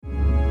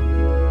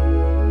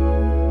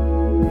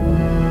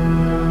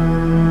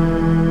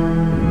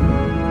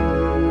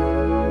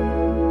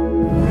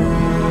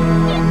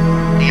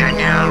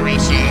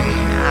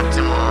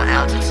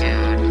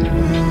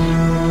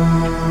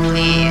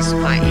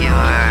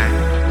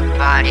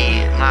body,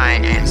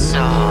 mind, and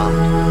soul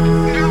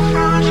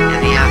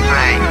in the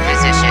upright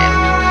position.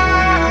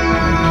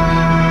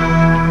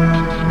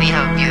 We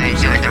hope you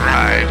enjoy the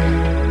ride.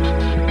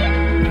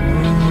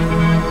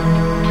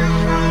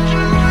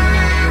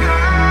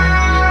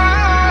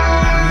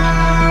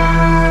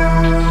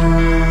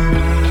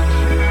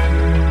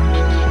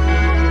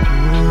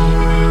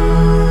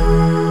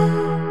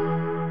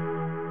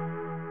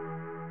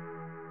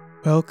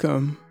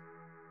 Welcome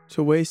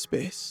to Waste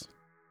Space.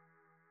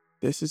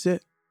 This is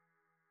it.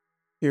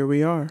 Here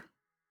we are.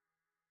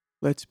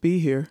 Let's be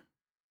here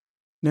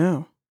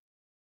now.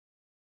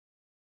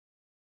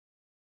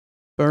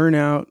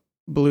 Burnout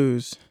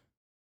Blues.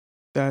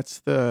 That's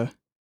the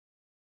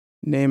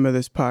name of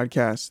this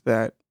podcast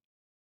that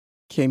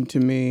came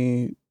to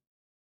me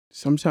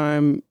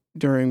sometime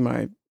during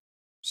my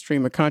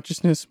stream of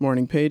consciousness,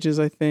 morning pages,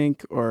 I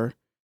think, or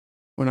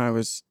when I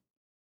was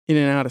in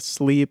and out of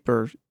sleep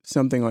or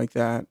something like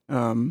that.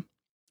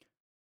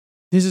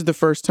 This is the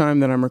first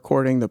time that I'm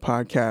recording the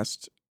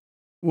podcast,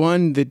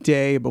 the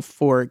day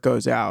before it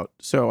goes out.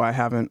 So I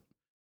haven't,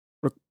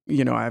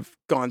 I've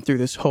gone through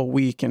this whole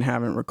week and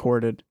haven't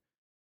recorded.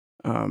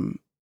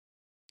 It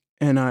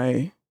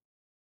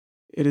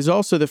is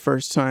also the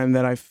first time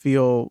that I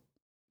feel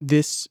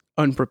this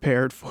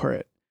unprepared for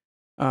it.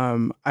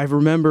 I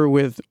remember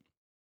with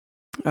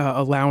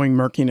Allowing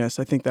Murkiness,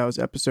 I think that was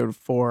episode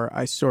 4,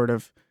 I sort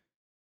of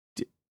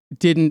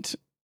didn't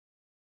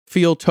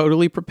feel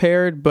totally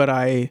prepared, but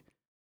I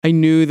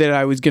knew that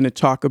I was going to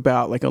talk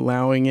about like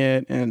allowing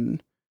it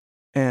and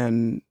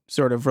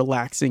sort of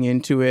relaxing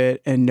into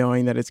it and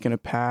knowing that it's going to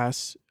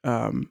pass.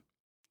 And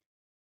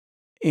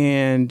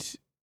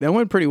that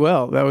went pretty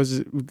well. That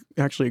was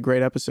actually a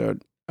great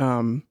episode.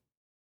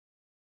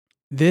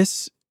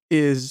 This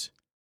is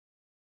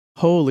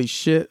holy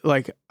shit.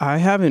 Like I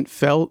haven't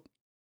felt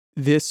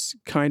this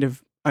kind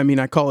of, I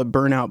call it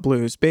burnout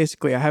blues.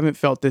 Basically, I haven't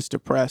felt this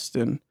depressed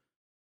in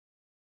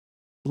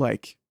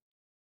like,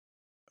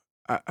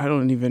 I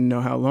don't even know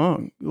how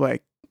long,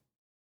 like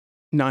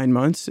 9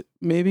 months,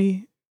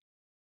 maybe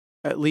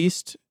at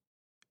least.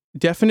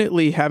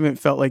 Definitely haven't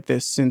felt like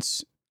this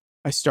since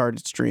I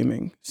started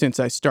streaming, since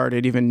I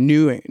started even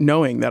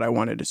knowing that I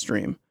wanted to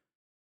stream.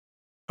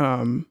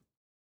 And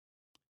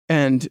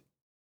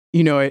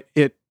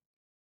it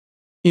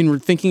in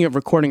thinking of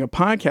recording a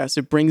podcast,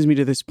 it brings me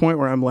to this point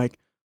where I'm like,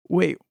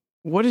 wait,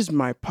 what is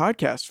my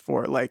podcast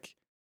for? Like,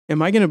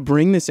 am I going to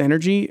bring this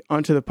energy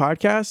onto the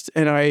podcast?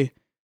 And I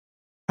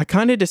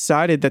kind of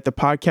decided that the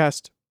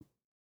podcast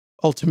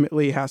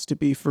ultimately has to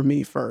be for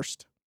me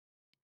first,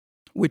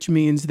 which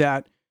means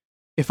that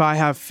if I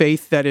have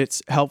faith that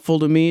it's helpful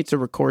to me to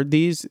record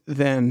these,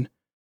 then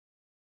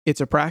it's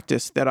a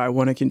practice that I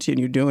want to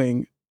continue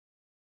doing,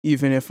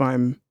 even if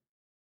I'm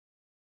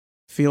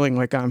feeling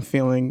like I'm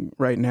feeling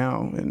right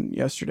now and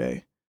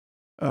yesterday.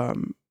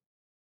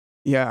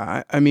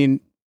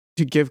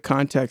 To give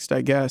context,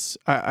 I guess,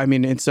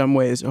 in some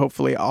ways,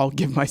 hopefully I'll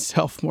give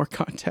myself more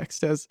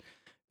context as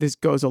this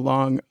goes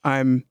along.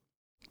 I'm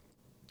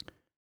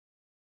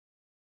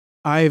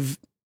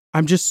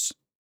just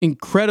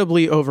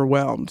incredibly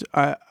overwhelmed.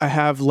 I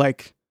have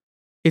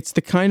it's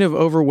the kind of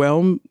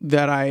overwhelm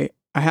that I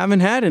haven't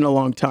had in a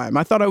long time.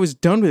 I thought I was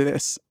done with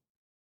this.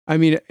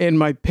 In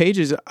my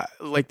pages,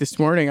 like this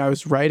morning, I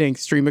was writing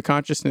stream of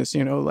consciousness,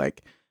 and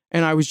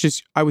I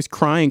was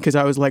crying because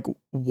I was like,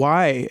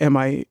 why am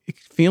I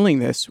feeling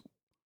this?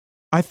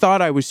 I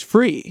thought I was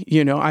free,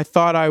 I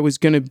thought I was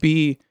going to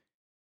be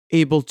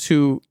able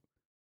to,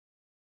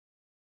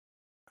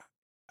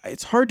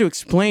 it's hard to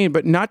explain,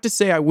 but not to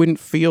say I wouldn't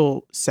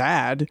feel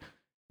sad,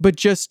 but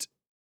just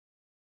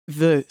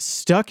the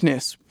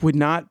stuckness would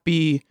not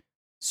be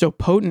so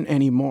potent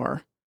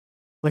anymore.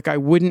 Like I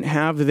wouldn't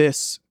have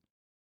this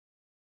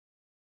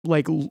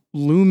like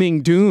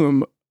looming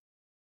doom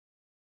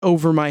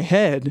over my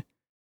head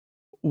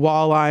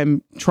while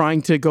I'm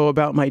trying to go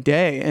about my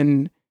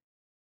day.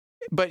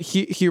 But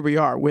here we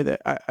are with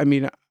it. I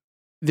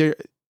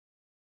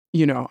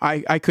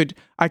could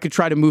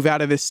try to move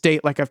out of this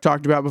state like I've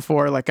talked about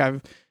before. Like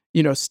I've,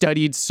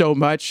 studied so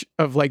much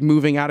of like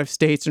moving out of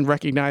states and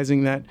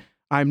recognizing that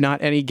I'm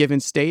not any given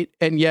state.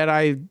 And yet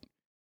I'm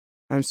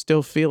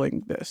still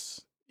feeling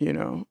this,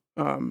 it's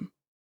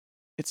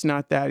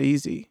not that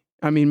easy.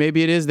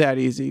 Maybe it is that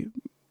easy,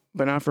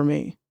 but not for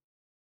me.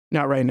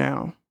 Not right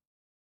now.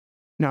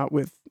 Not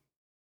with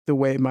the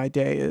way my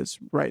day is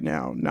right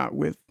now. Not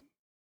with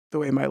the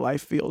way my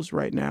life feels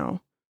right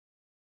now.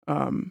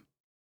 So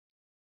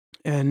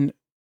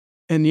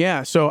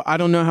I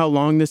don't know how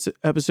long this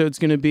episode's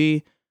going to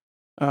be.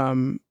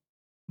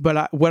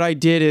 But what I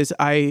did is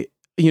a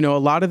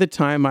lot of the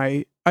time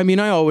I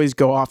always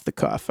go off the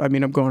cuff. I'm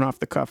going off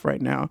the cuff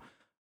right now,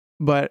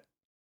 but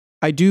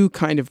I do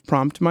kind of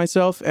prompt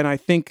myself. And I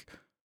think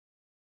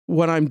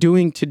what I'm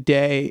doing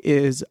today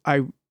is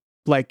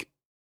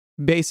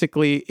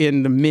basically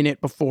in the minute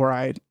before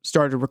I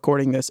started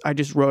recording this, I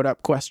just wrote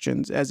up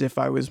questions as if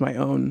I was my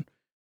own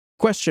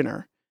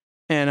questioner.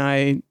 And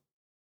I,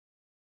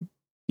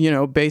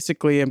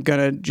 basically I'm going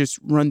to just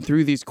run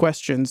through these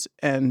questions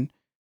and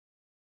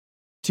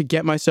to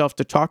get myself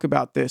to talk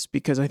about this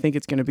because I think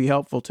it's going to be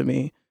helpful to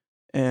me.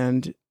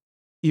 And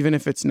even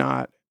if it's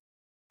not,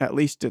 at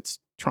least it's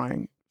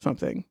trying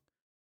something.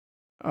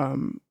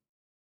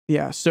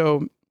 Yeah.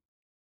 So,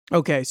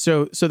 okay.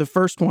 So the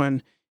first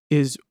one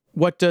is,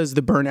 what does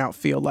the burnout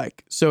feel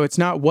like? So it's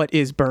not what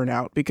is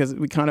burnout, because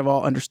we kind of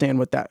all understand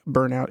what that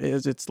burnout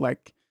is. It's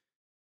like,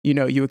 you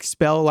know, you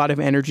expel a lot of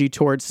energy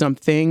towards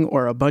something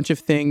or a bunch of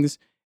things,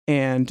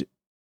 and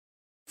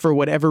for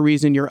whatever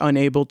reason, you're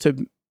unable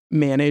to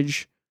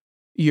manage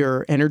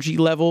your energy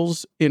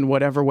levels in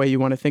whatever way you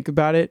want to think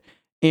about it.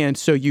 And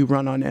so you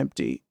run on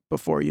empty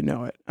before you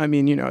know it. I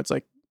mean, you know, it's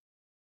like,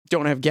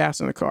 don't have gas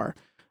in the car.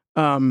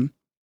 But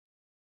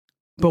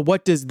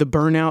what does the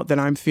burnout that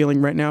I'm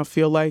feeling right now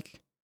feel like?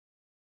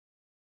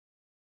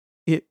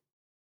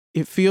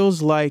 It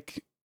feels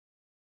like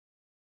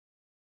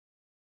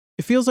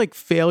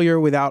failure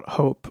without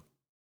hope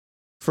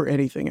for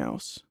anything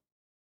else.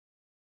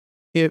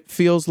 It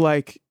feels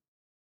like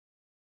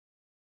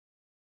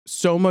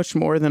so much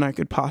more than I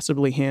could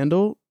possibly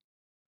handle,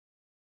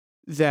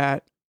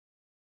 that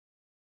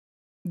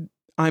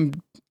I'm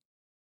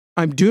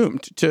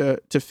doomed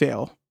to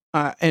fail.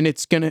 And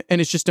it's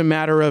just a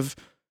matter of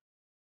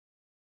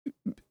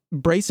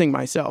bracing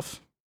myself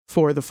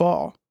for the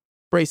fall,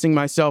 bracing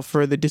myself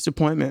for the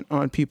disappointment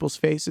on people's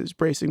faces,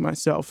 bracing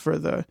myself for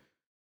the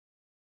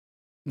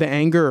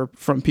anger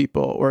from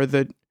people, or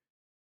the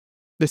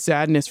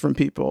sadness from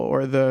people,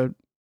 or the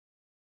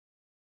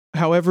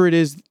however it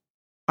is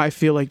I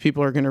feel like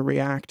people are going to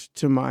react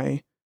to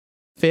my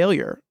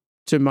failure,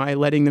 to my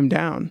letting them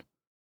down.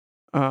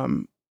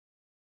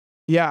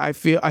 Yeah, I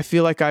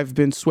feel like I've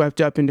been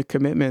swept up into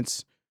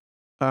commitments,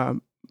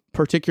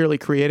 particularly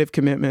creative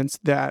commitments,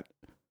 that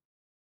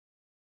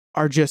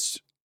are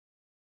just,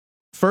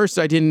 first,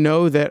 I didn't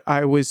know that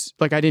I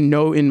didn't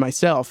know in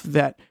myself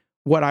that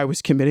what I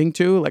was committing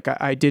to, like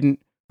I didn't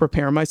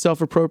prepare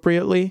myself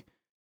appropriately.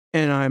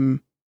 And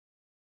I'm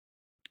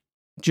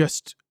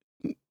just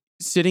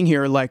sitting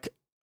here like,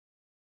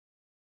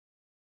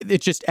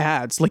 it just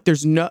adds, like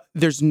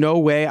there's no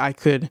way I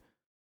could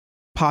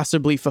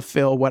possibly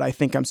fulfill what I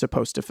think I'm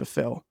supposed to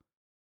fulfill.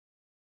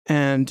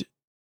 And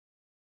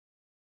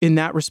in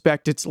that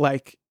respect, it's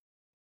like,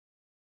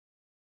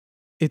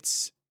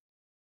 it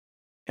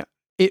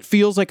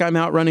feels like I'm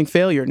outrunning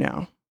failure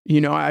now.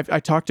 You know, I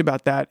talked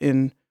about that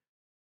in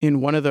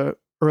one of the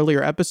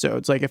earlier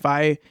episodes. Like if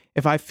I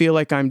feel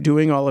like I'm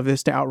doing all of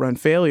this to outrun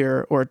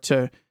failure or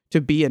to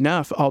be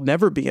enough, I'll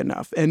never be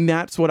enough. And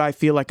that's what I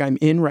feel like I'm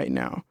in right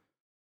now.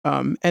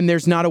 And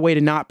there's not a way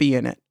to not be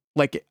in it.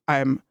 Like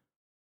I'm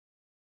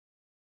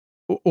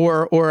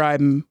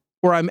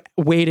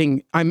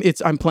waiting.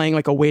 I'm playing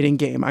like a waiting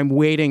game. I'm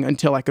waiting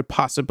until I could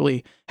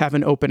possibly have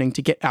an opening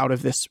to get out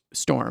of this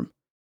storm.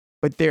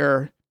 But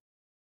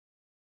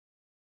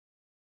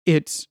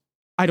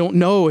I don't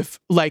know if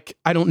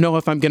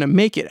I'm going to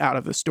make it out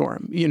of the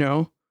storm, you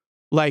know?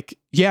 Like,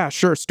 yeah,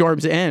 sure,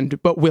 storms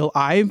end, but will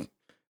I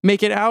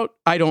make it out?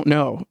 I don't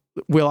know.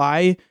 Will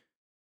I,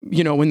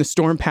 you know, when the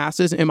storm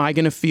passes, am I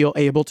going to feel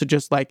able to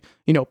just like,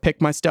 you know,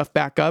 pick my stuff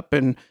back up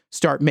and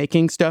start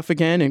making stuff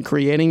again and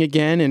creating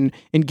again and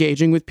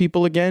engaging with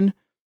people again?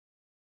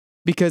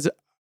 Because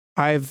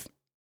I've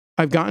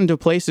gotten to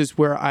places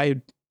where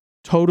I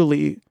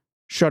totally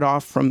shut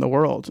off from the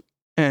world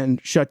and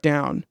shut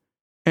down.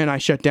 And I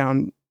shut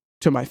down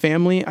to my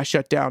family. I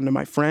shut down to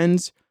my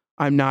friends.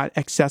 I'm not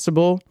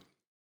accessible.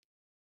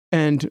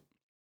 And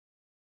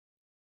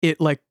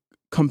it like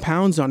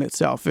compounds on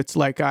itself. It's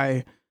like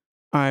I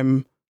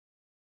have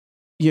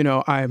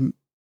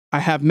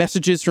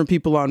messages from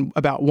people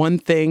about one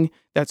thing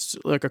that's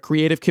like a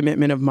creative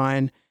commitment of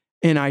mine,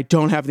 and I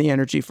don't have the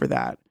energy for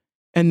that.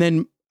 And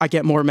then I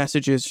get more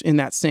messages in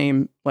that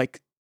same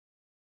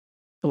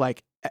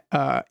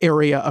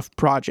area of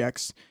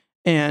projects.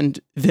 And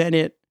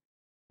then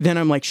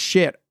I'm like,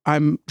 shit,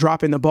 I'm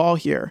dropping the ball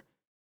here.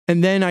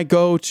 And then I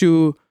go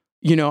to,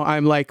 you know,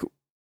 I'm like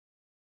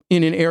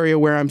in an area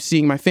where I'm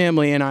seeing my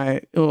family, and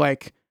I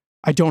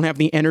don't have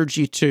the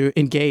energy to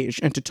engage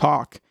and to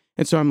talk.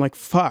 And so I'm like,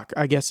 fuck,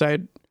 I guess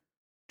I'd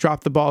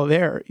drop the ball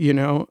there, you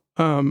know?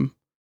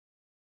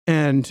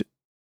 And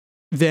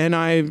then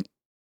I,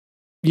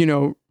 you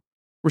know,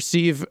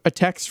 receive a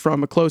text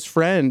from a close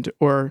friend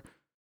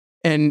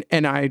and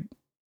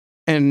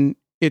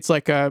it's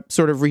like a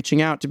sort of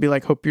reaching out to be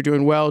like, hope you're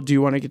doing well. Do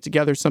you want to get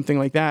together? Something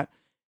like that.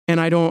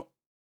 And I don't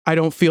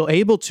feel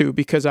able to,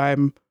 because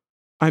I'm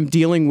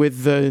dealing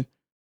with the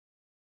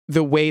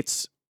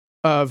weights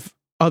of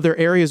other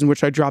areas in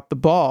which I dropped the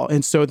ball.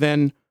 And so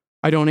then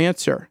I don't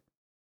answer.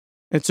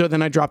 And so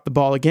then I drop the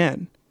ball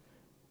again.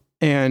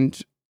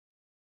 And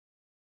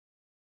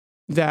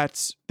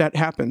that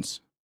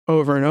happens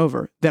over and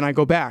over. Then I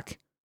go back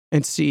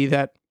and see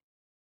that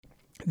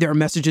there are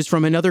messages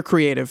from another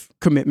creative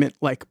commitment,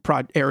 like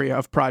area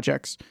of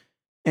projects.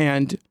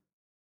 And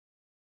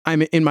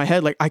I'm in my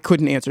head, like, I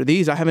couldn't answer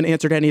these. I haven't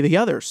answered any of the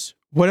others.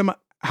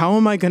 How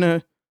am I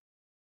going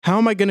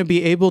to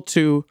be able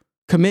to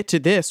commit to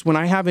this when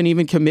I haven't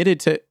even committed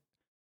to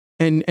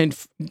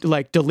and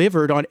like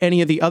delivered on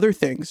any of the other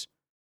things.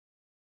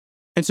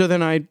 And so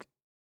then I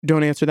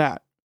don't answer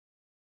that.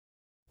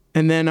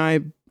 And then I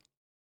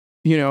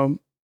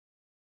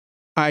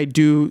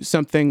do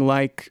something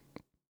like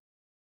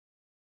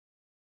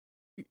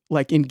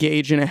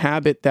engage in a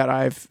habit that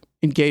I've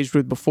engaged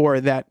with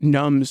before that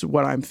numbs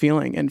what I'm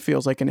feeling and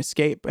feels like an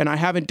escape. And I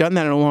haven't done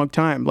that in a long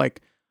time.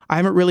 Like, I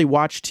haven't really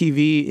watched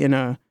TV in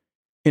a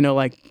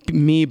like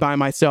me by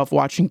myself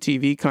watching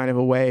TV kind of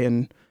a way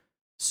in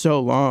so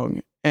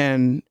long.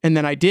 And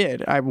then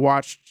I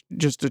watched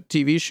just a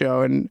TV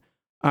show, and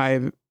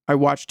I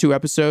watched 2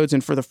 episodes,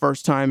 and for the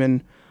first time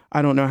in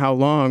I don't know how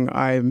long,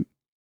 I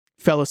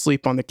fell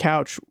asleep on the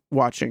couch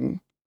watching,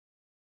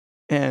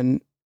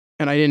 and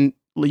I didn't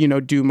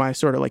do my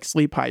sort of like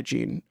sleep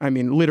hygiene. I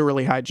mean,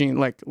 literally hygiene,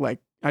 like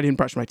I didn't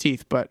brush my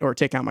teeth, or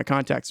take out my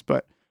contacts,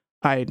 but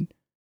I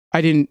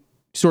didn't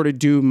sort of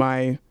do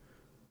my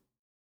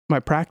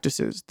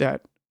practices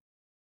that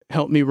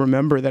help me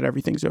remember that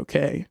everything's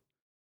okay.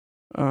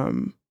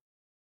 And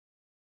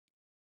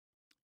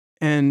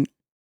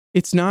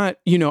it's not,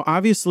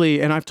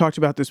 obviously, and I've talked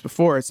about this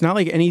before, it's not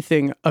like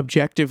anything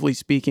objectively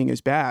speaking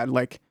is bad.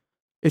 Like,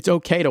 it's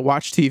okay to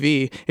watch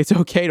TV. It's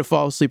okay to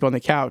fall asleep on the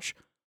couch.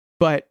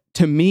 But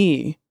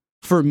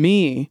for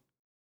me,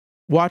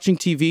 watching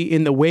TV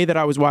in the way that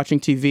I was watching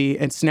TV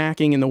and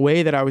snacking in the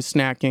way that I was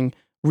snacking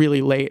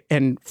really late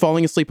and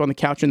falling asleep on the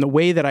couch in the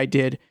way that I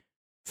did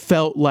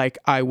felt like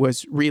I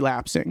was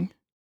relapsing.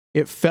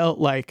 It felt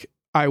like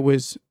I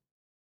was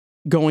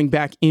going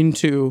back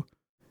into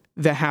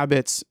the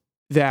habits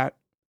that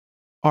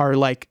are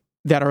like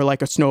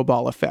a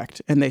snowball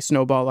effect, and they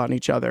snowball on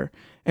each other.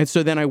 And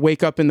so then I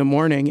wake up in the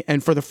morning,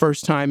 and for the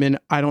first time in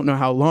I don't know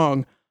how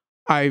long,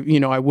 I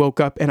woke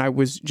up and I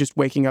was just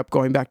waking up,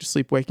 going back to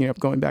sleep, waking up,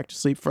 going back to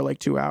sleep for like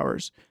 2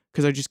 hours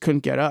because I just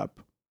couldn't get up.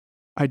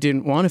 I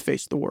didn't want to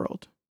face the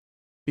world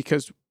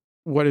because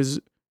what does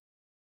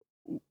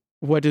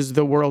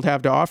the world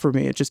have to offer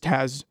me? It just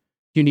has,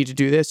 you need to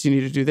do this, you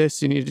need to do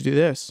this, you need to do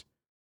this.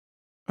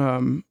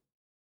 And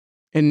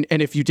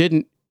if you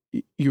didn't,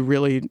 you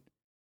really,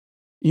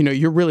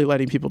 you're really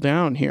letting people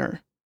down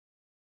here.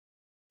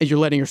 And you're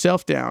letting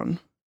yourself down.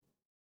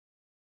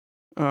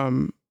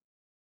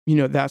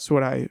 That's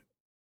what I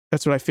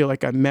feel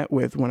like I met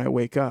with when I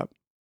wake up.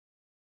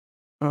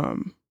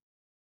 And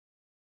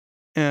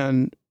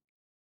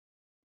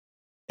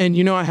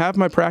I have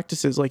my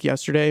practices. Like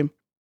yesterday,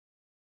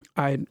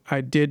 I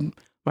did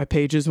my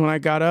pages when I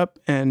got up,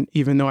 and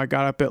even though I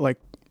got up at like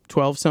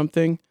 12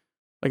 something,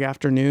 like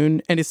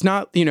afternoon, and it's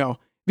not, it'd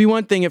be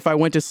one thing if I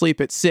went to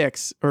sleep at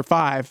 6 or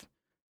 5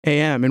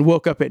 a.m. and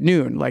woke up at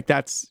noon, like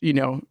that's,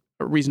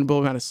 a reasonable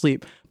amount of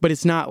sleep, but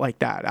it's not like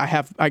that.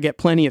 I get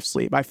plenty of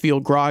sleep. I feel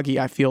groggy.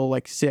 I feel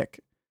like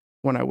sick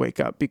when I wake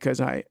up because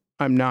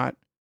I'm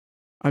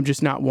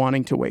just not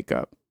wanting to wake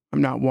up.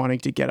 I'm not wanting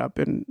to get up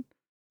and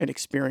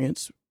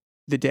experience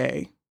the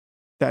day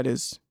that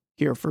is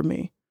here for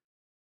me.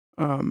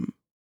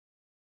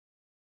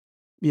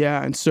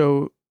 Yeah. And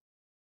so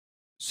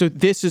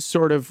this is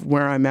sort of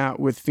where I'm at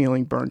with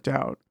feeling burnt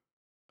out.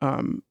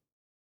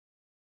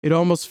 It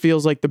almost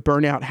feels like the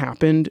burnout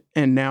happened,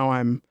 and now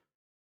I'm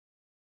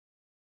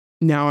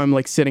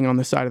like sitting on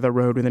the side of the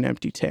road with an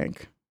empty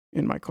tank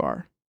in my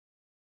car,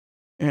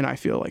 and I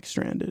feel like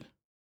stranded.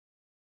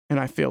 And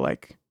I feel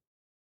like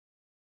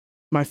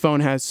my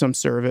phone has some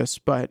service,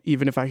 but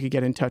even if I could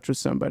get in touch with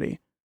somebody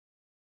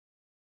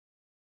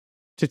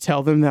to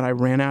tell them that I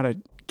ran out of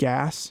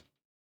gas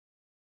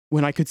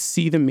when I could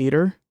see the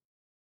meter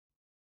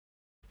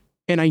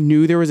and I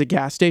knew there was a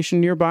gas station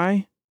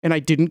nearby and I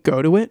didn't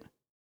go to it,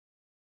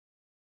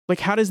 like,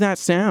 how does that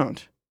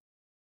sound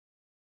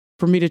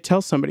for me to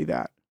tell somebody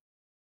that?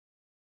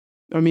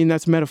 I mean,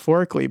 that's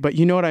metaphorically, but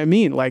you know what I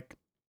mean? Like,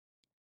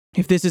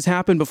 if this has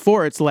happened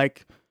before, it's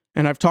like,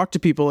 and I've talked to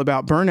people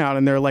about burnout,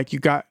 and they're like, you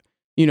got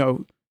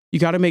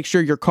to make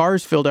sure your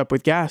car's filled up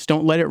with gas.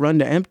 Don't let it run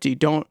to empty.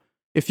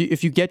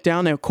 If you get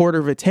down to a quarter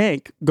of a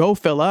tank, go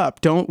fill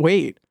up. Don't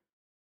wait.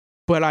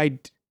 But I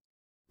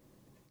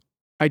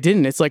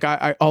didn't. It's like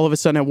I all of a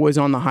sudden I was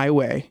on the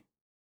highway,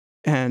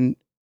 and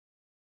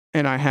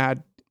I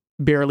had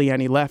barely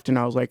any left, and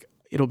I was like,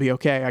 it'll be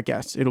okay, I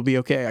guess. It'll be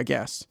okay, I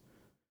guess.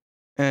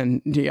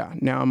 And yeah,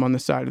 now I'm on the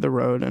side of the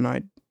road, and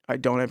I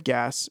don't have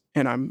gas,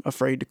 and I'm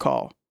afraid to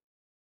call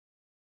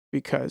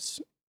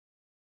because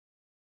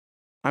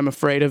I'm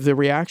afraid of the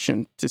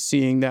reaction to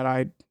seeing that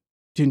I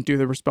didn't do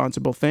the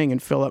responsible thing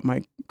and fill up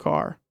my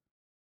car.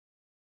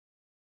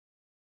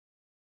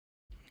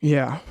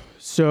 Yeah.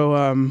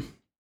 So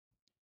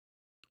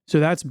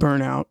that's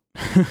burnout.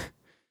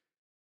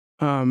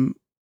 The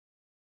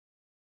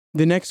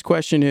next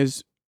question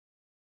is,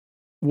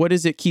 what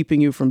is it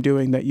keeping you from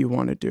doing that you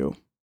want to do?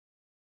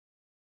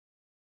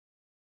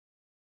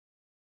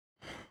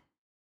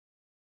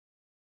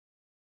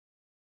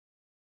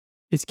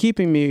 It's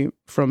keeping me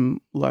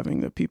from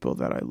loving the people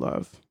that I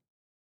love.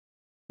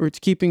 Or it's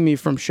keeping me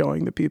from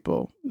showing the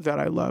people that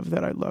I love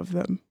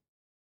them.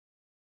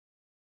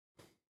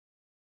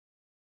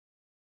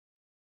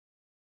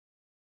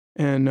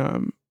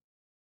 And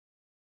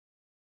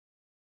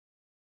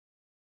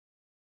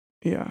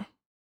Yeah.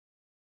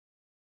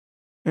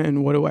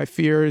 And what do I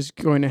fear is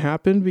going to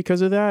happen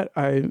because of that?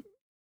 I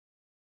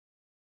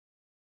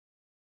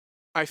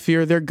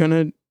fear they're going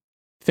to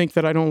think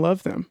that I don't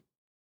love them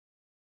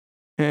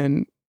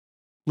and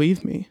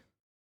leave me,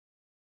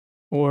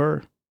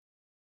 or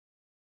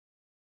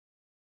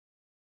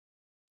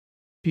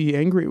be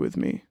angry with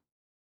me,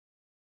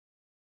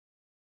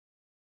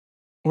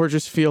 or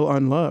just feel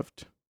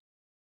unloved.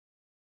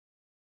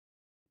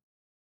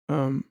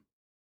 And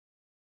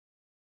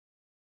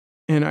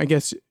I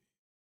guess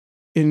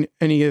in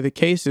any of the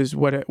cases,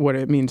 what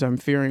it means I'm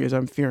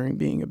fearing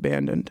being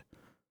abandoned,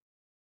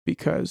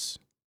 because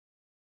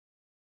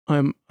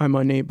I'm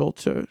unable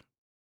to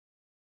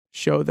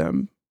show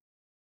them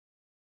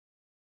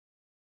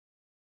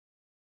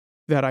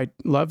that I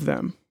love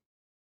them,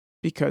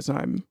 because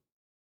I'm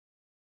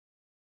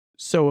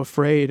so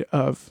afraid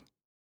of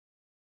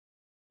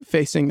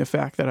facing the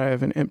fact that I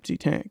have an empty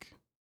tank,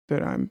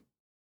 that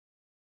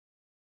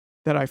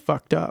I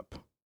fucked up,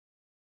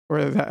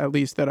 or that at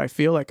least that I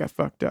feel like I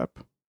fucked up.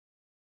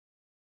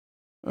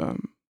 I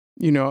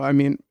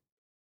mean,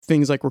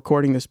 things like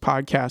recording this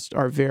podcast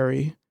are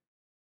very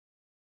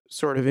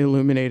sort of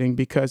illuminating,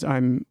 because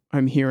I'm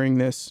hearing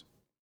this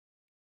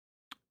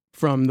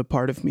from the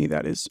part of me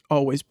that is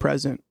always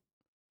present,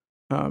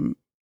 and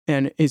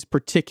is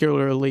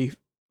particularly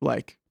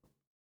like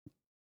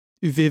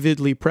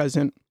vividly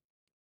present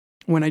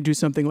when I do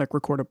something like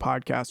record a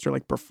podcast or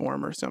like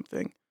perform or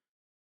something.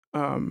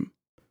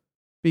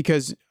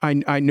 Because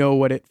I know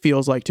what it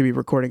feels like to be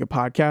recording a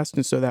podcast,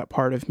 and so that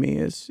part of me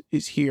is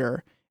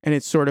here, and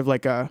it's sort of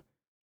like a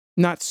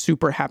not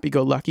super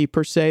happy-go-lucky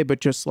per se, but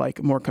just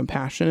like more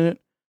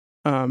compassionate,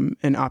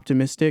 and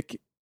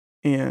optimistic,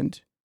 and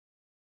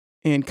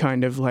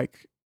kind of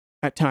like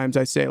at times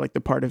I say like the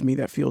part of me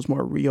that feels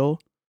more real,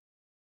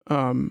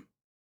 and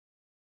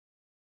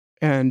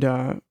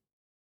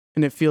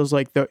it feels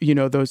like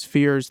those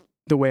fears,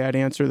 the way I'd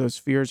answer those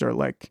fears are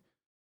like,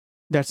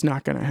 that's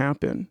not going to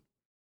happen.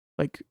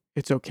 Like,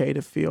 it's okay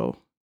to feel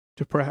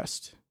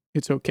depressed.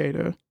 It's okay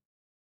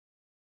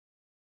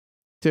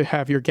to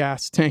have your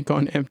gas tank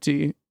on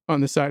empty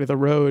on the side of the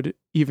road,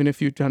 even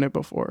if you've done it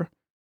before.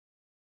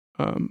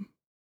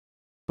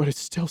 But it's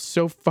still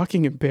so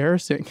fucking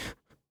embarrassing.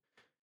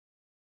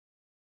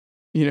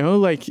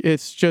 Like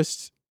it's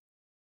just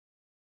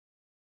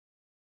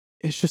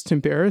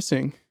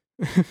embarrassing.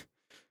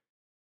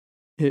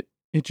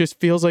 It just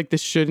feels like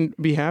this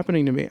shouldn't be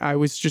happening to me. I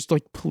was just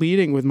like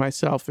pleading with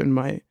myself in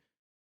my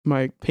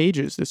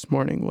pages this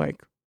morning,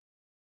 like,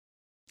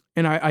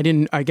 and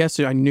I guess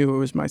I knew it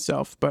was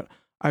myself, but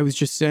I was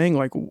just saying,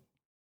 like,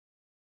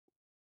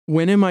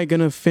 when am I going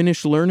to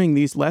finish learning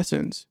these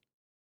lessons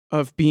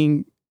of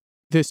being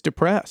this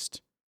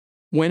depressed?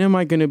 When am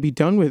I going to be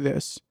done with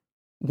this?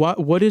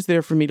 What is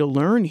there for me to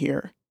learn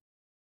here?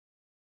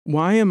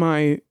 Why am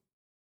I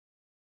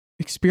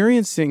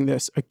experiencing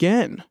this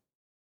again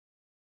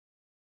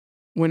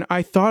when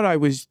I thought I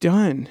was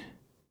done?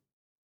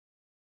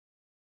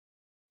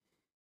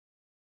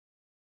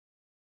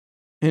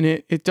 And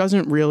it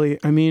doesn't really,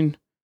 I mean,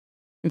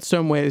 in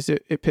some ways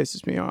it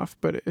pisses me off,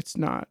 but it's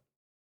not.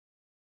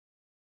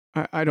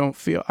 I don't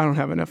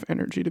have enough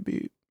energy to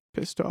be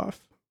pissed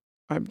off.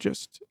 I'm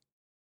just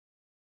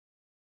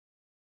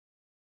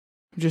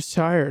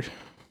tired.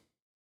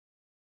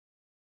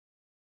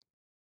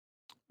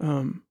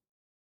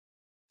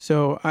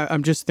 So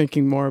I'm just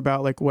thinking more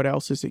about like, what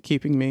else is it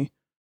keeping me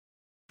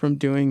from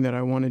doing that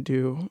I want to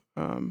do?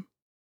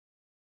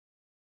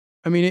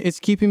 I mean, it's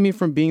keeping me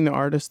from being the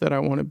artist that I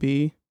want to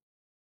be.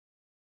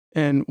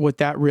 And what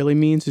that really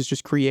means is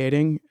just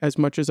creating as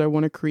much as I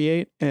want to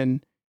create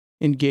and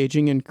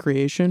engaging in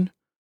creation.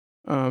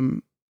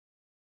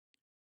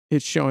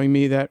 It's showing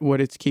me that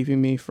what it's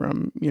keeping me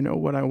from,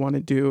 what I want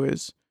to do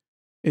is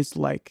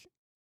like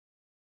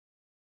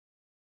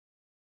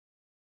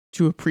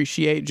to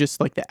appreciate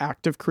just like the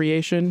act of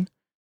creation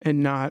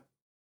and not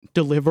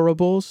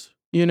deliverables,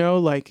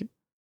 like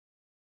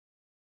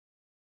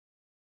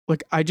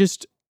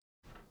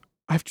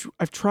I've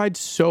tried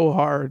so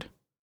hard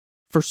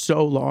for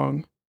so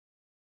long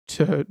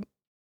to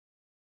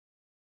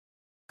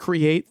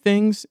create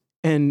things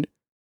and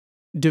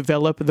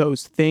develop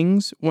those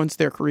things once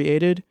they're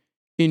created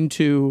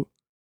into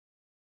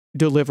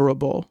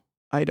deliverable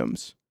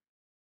items.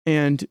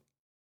 And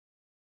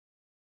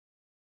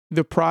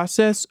the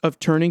process of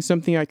turning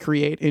something I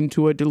create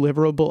into a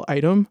deliverable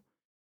item,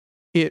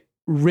 it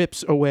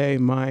rips away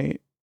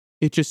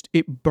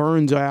it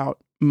burns out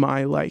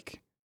my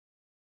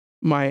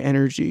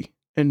energy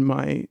and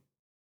my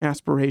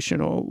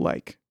aspirational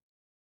like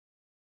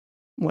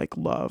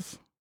love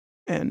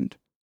and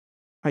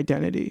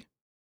identity.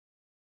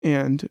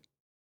 And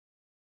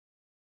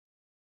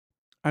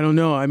I don't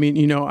know. I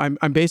mean,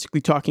 I'm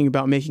basically talking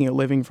about making a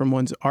living from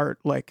one's art.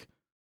 Like,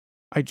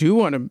 I do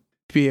want to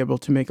be able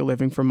to make a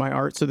living from my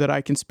art so that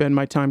I can spend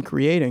my time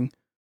creating.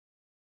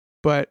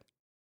 But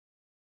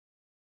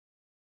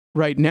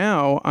right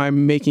now,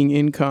 I'm making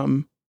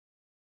income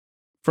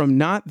from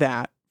not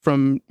that,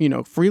 from,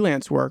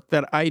 freelance work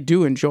that I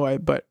do enjoy,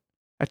 but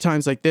at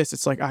times like this,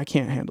 it's like, I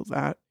can't handle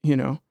that, you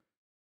know?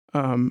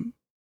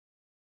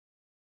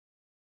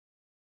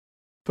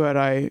 But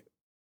at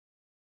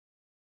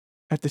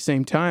the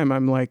same time,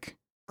 I'm like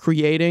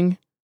creating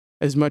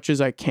as much as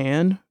I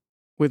can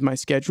with my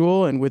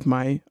schedule and with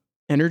my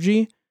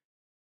energy.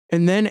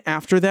 And then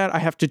after that, I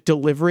have to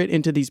deliver it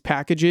into these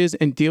packages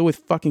and deal with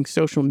fucking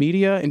social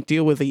media and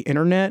deal with the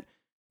internet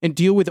and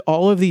deal with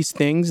all of these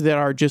things that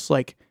are just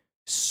like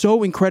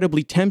so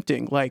incredibly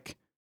tempting, like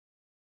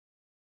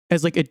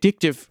as like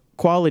addictive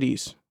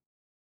qualities.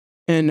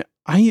 And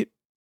I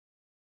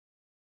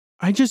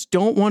just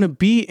don't want to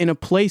be in a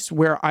place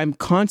where I'm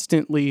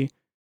constantly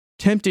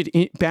tempted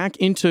back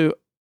into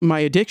my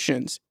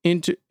addictions,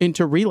 into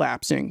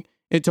relapsing,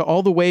 into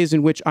all the ways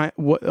in which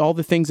all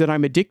the things that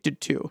I'm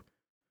addicted to.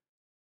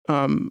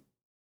 And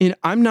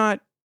I'm not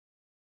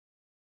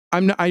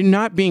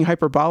being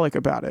hyperbolic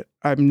about it.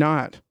 I'm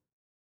not.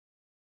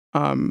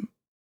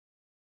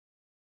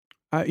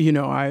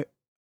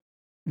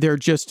 They're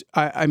just.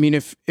 I mean,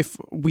 if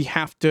we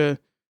have to,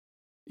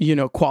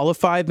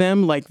 qualify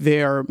them like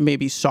they are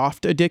maybe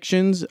soft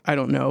addictions, I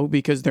don't know,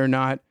 because they're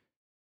not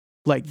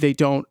like they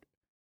don't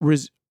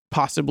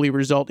possibly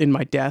result in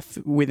my death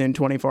within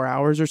 24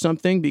 hours or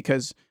something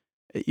because,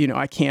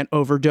 I can't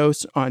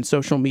overdose on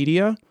social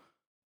media.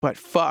 But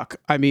fuck,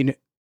 I mean,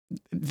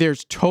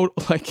 there's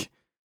like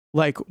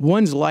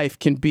one's life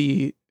can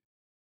be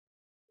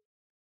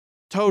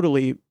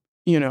totally,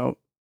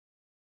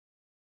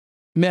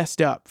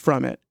 messed up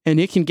from it. And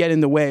it can get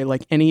in the way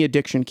like any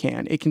addiction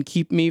can. It can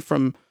keep me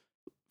from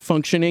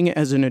functioning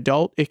as an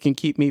adult. It can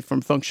keep me from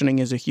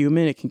functioning as a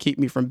human. It can keep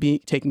me from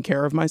taking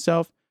care of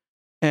myself.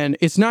 And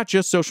it's not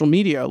just social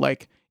media,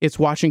 like it's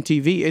watching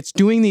TV. It's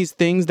doing these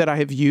things that I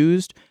have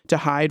used to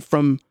hide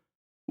from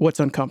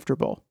what's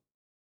uncomfortable.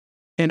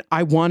 And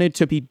I wanted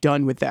to be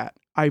done with that.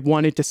 I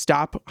wanted to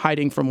stop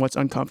hiding from what's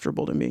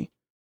uncomfortable to me.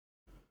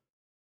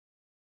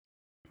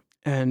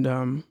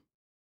 And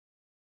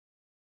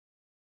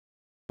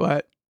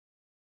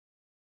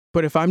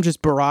but if I'm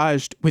just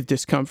barraged with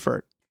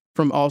discomfort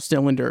from all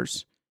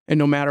cylinders, and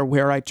no matter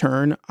where I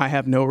turn, I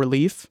have no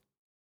relief,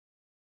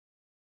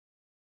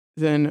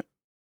 then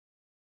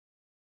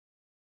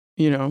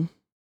I'm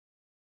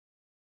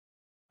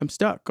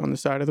stuck on the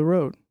side of the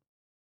road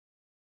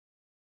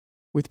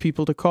with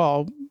people to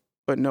call,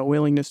 but no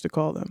willingness to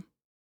call them.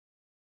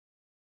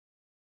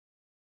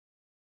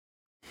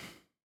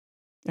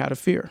 Out of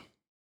fear,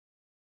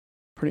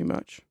 pretty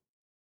much.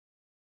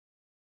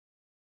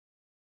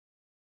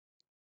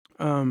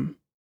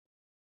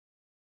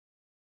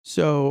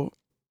 So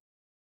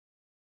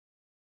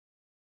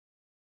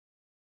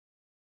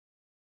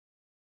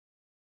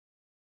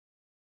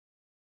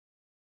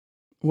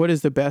what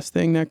is the best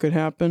thing that could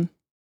happen?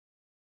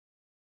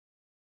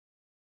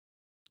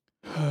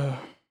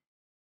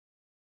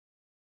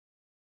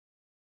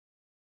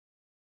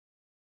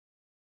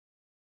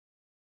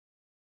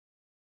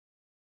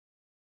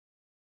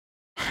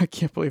 I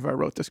can't believe I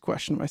wrote this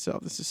question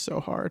myself. This is so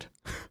hard.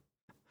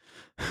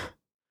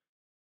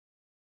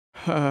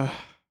 I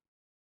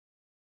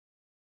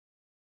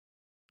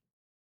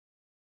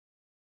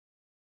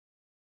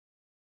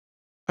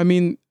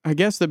mean, I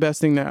guess the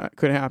best thing that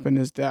could happen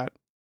is that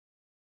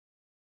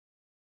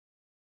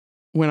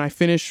when I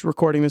finish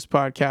recording this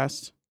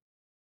podcast,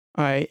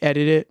 I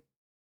edit it,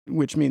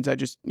 which means I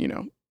just,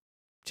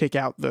 take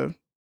out the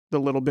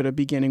little bit of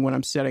beginning when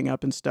I'm setting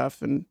up and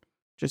stuff, and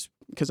just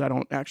because I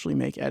don't actually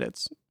make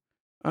edits.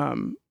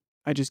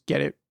 I just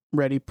get it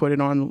ready, put it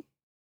on,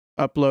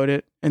 upload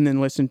it, and then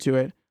listen to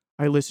it.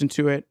 I listen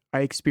to it.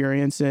 I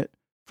experience it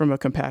from a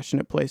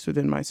compassionate place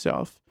within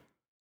myself.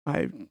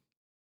 I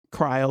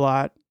cry a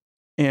lot,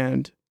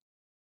 and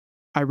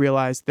I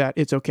realize that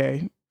it's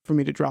okay for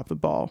me to drop the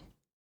ball,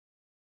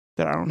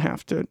 that I don't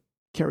have to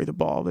carry the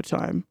ball all the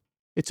time.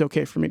 It's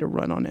okay for me to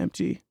run on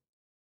empty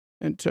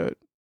and to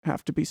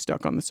have to be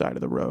stuck on the side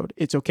of the road.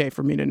 It's okay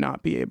for me to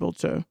not be able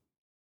to,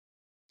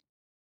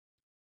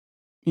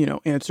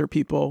 answer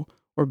people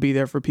or be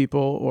there for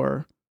people,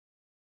 or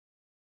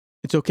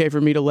it's okay for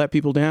me to let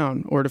people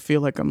down or to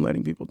feel like I'm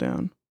letting people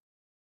down.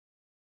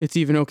 It's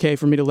even okay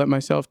for me to let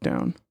myself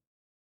down.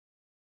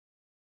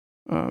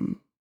 And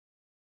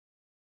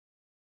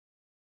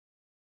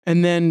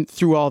then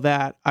through all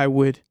that, I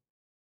would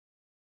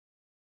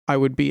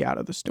be out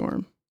of the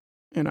storm,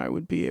 and I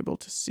would be able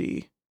to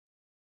see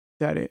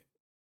that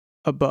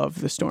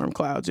above the storm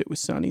clouds, it was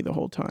sunny the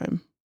whole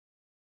time,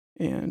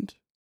 and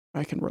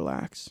I can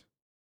relax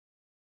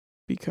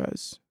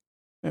because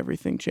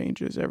everything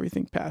changes,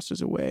 everything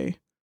passes away,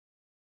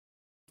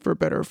 for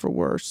better or for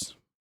worse.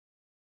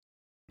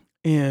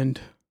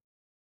 And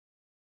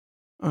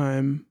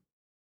I'm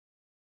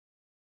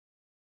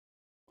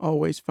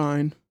always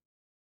fine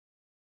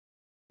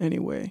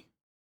anyway.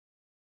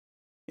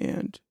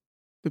 And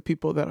the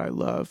people that I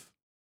love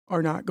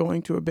are not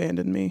going to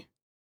abandon me.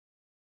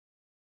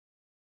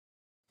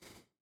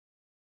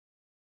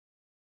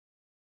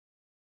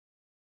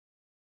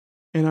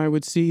 And I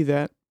would see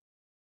that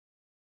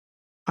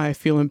I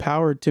feel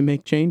empowered to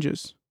make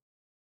changes.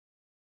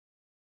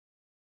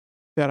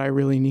 that I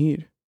really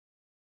need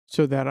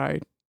so that I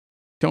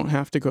don't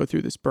have to go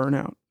through this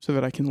burnout, so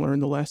that I can learn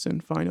the lesson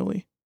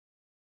finally.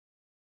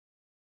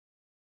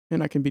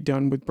 And I can be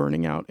done with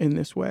burning out in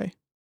this way.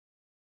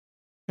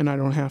 And I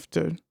don't have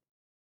to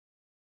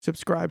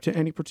subscribe to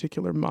any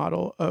particular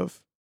model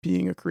of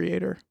being a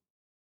creator.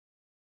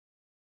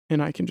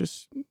 And I can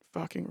just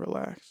fucking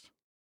relax.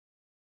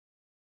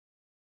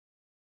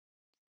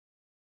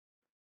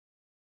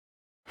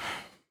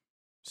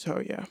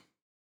 So yeah,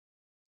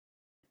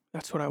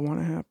 that's what I want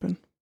to happen.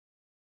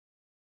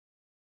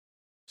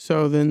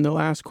 So then the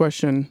last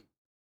question,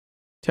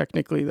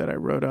 technically, that I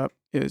wrote up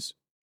is,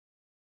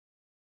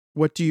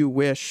 what do you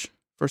wish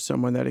for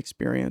someone that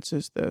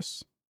experiences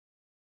this?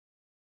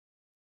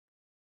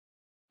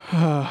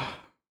 Fuck.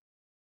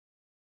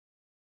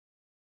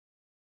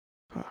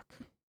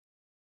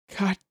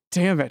 God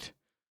damn it.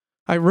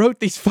 I wrote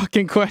these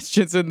fucking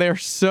questions and they're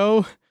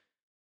so,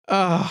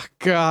 oh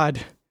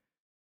God.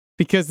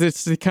 Because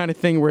it's the kind of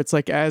thing where it's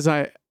like, as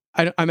I'm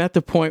at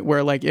the point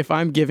where, like, if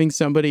I'm giving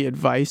somebody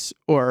advice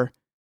or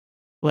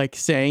like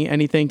saying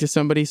anything to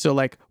somebody, so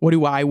like, what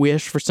do I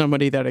wish for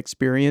somebody that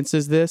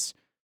experiences this?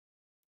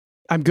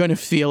 I'm going to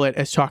feel it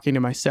as talking to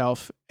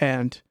myself.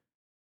 And,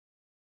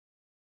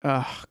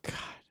 oh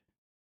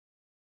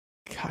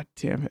God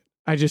damn it.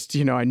 I just,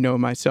 I know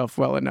myself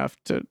well enough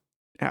to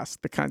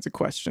ask the kinds of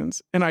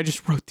questions. And I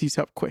just wrote these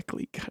up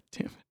quickly. God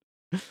damn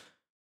it.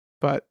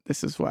 But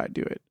this is why I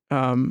do it.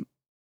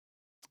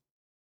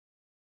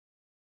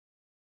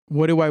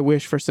 What do I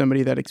wish for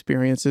somebody that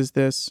experiences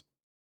this?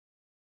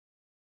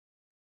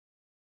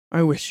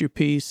 I wish you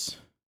peace.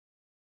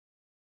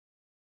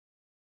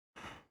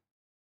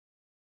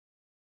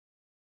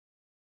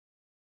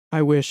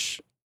 I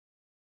wish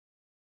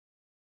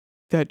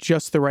that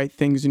just the right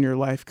things in your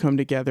life come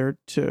together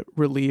to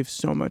relieve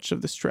so much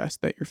of the stress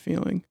that you're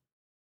feeling.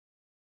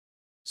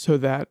 So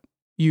that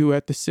you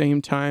at the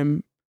same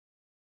time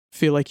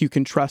feel like you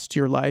can trust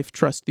your life,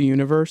 trust the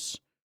universe,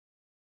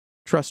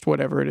 trust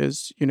whatever it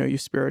is, you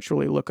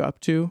spiritually look up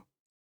to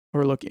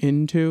or look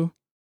into.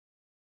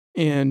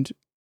 And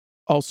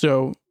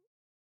also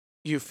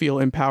you feel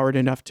empowered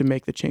enough to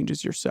make the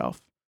changes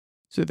yourself,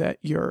 so that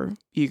your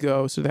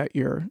ego, so that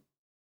your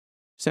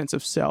sense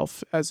of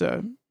self as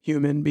a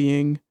human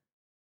being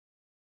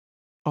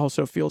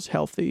also feels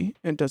healthy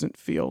and doesn't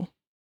feel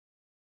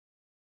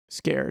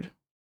scared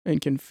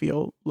and can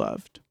feel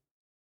loved.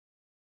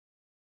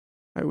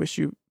 I wish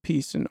you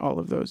peace in all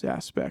of those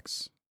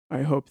aspects.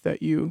 I hope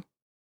that you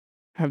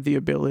have the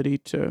ability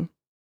to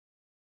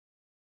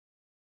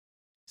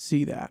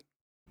see that.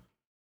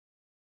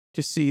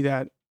 To see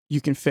that you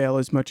can fail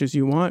as much as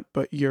you want,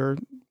 but you're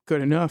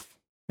good enough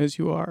as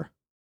you are.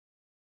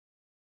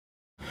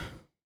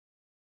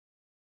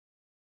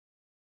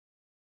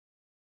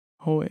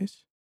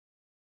 Always.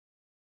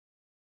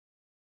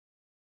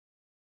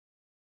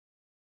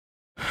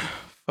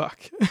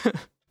 Fuck.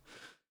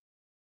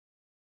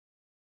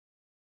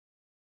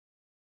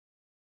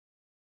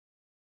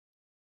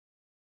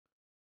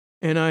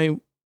 And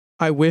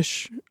I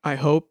wish, I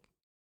hope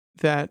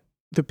that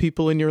the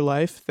people in your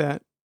life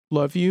that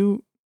love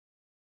you,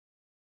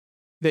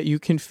 that you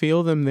can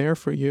feel them there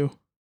for you,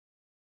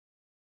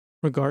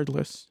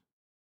 regardless.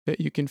 That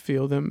you can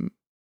feel them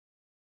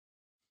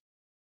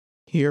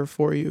here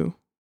for you,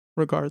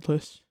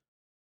 regardless.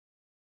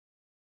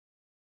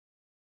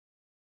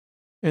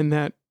 And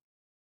that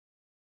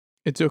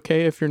it's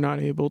okay if you're not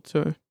able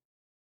to,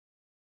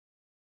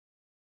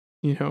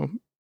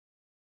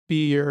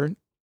 be your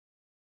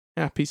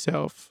happy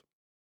self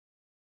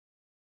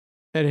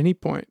at any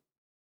point,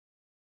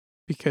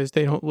 because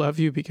they don't love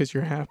you because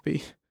you're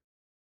happy.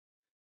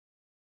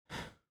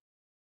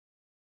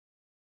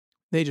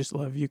 They just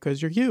love you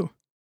because you're you.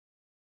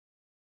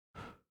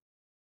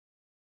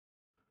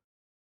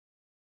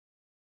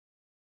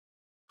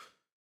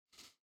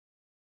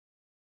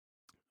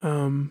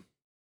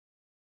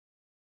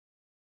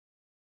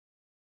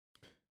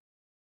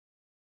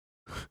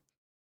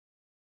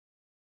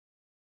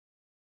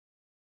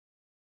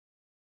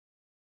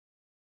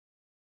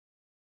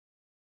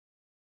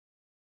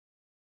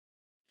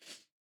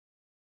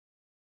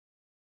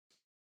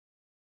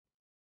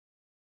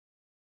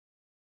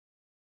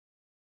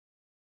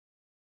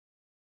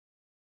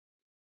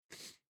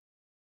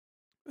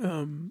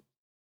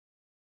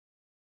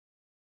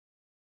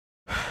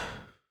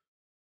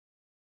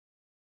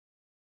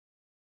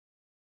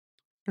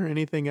 Or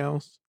anything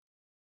else.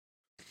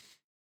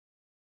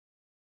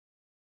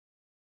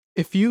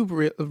 If you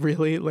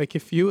really, like,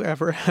 if you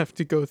ever have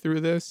to go through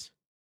this,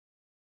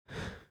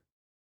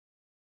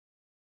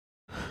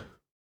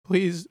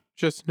 please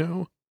just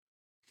know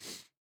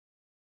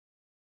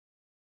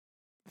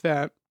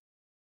that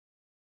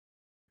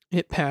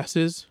it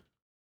passes.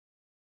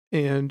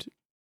 And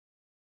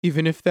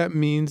even if that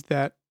means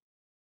that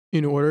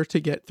in order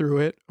to get through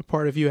it, a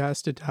part of you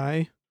has to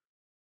die,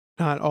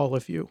 not all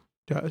of you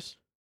does.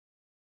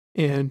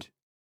 And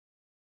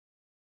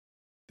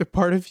the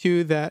part of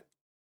you that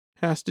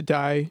has to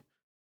die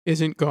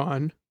isn't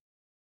gone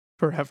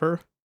forever.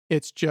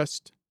 It's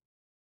just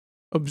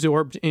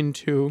absorbed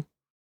into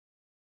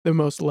the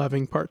most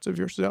loving parts of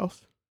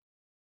yourself.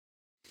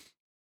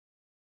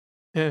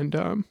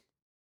 And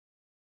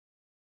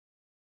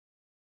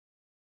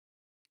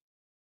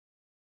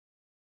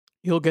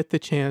you'll get the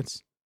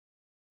chance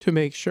to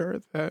make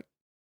sure that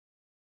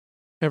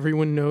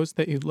everyone knows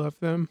that you love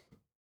them,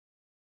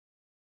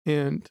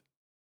 and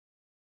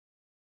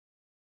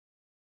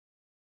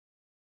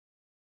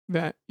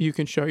that you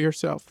can show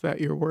yourself that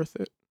you're worth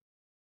it.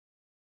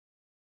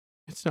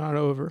 It's not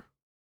over.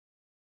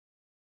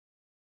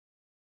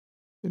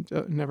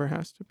 It never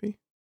has to be.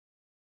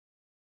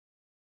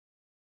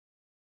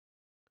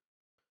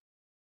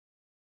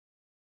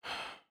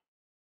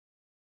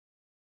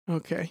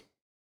 Okay.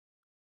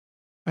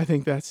 I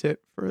think that's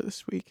it for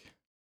this week.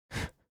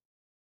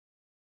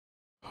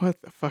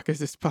 What the fuck is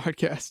this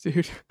podcast,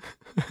 dude?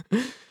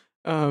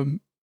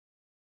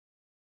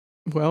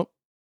 Well,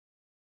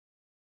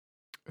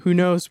 who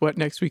knows what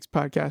next week's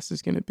podcast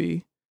is going to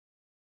be.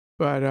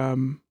 But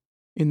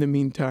in the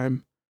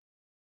meantime,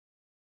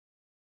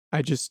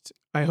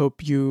 I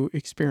hope you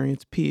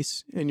experience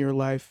peace in your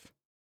life.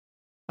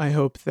 I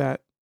hope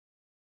that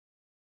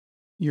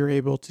you're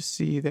able to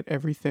see that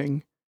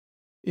everything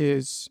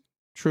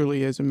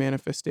truly is a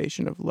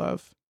manifestation of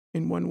love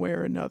in one way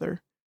or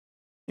another.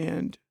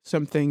 And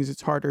some things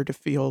it's harder to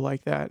feel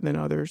like that than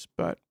others,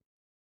 but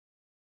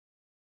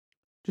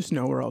just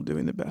know we're all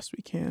doing the best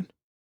we can.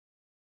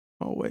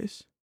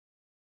 Always.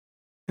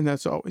 And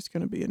that's always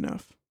going to be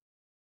enough.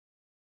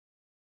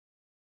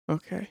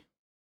 Okay.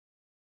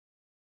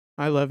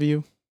 I love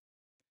you.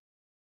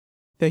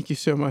 Thank you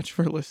so much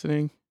for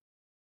listening.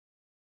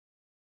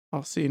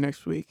 I'll see you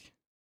next week.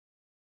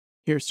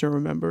 Here's to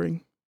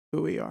remembering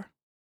who we are.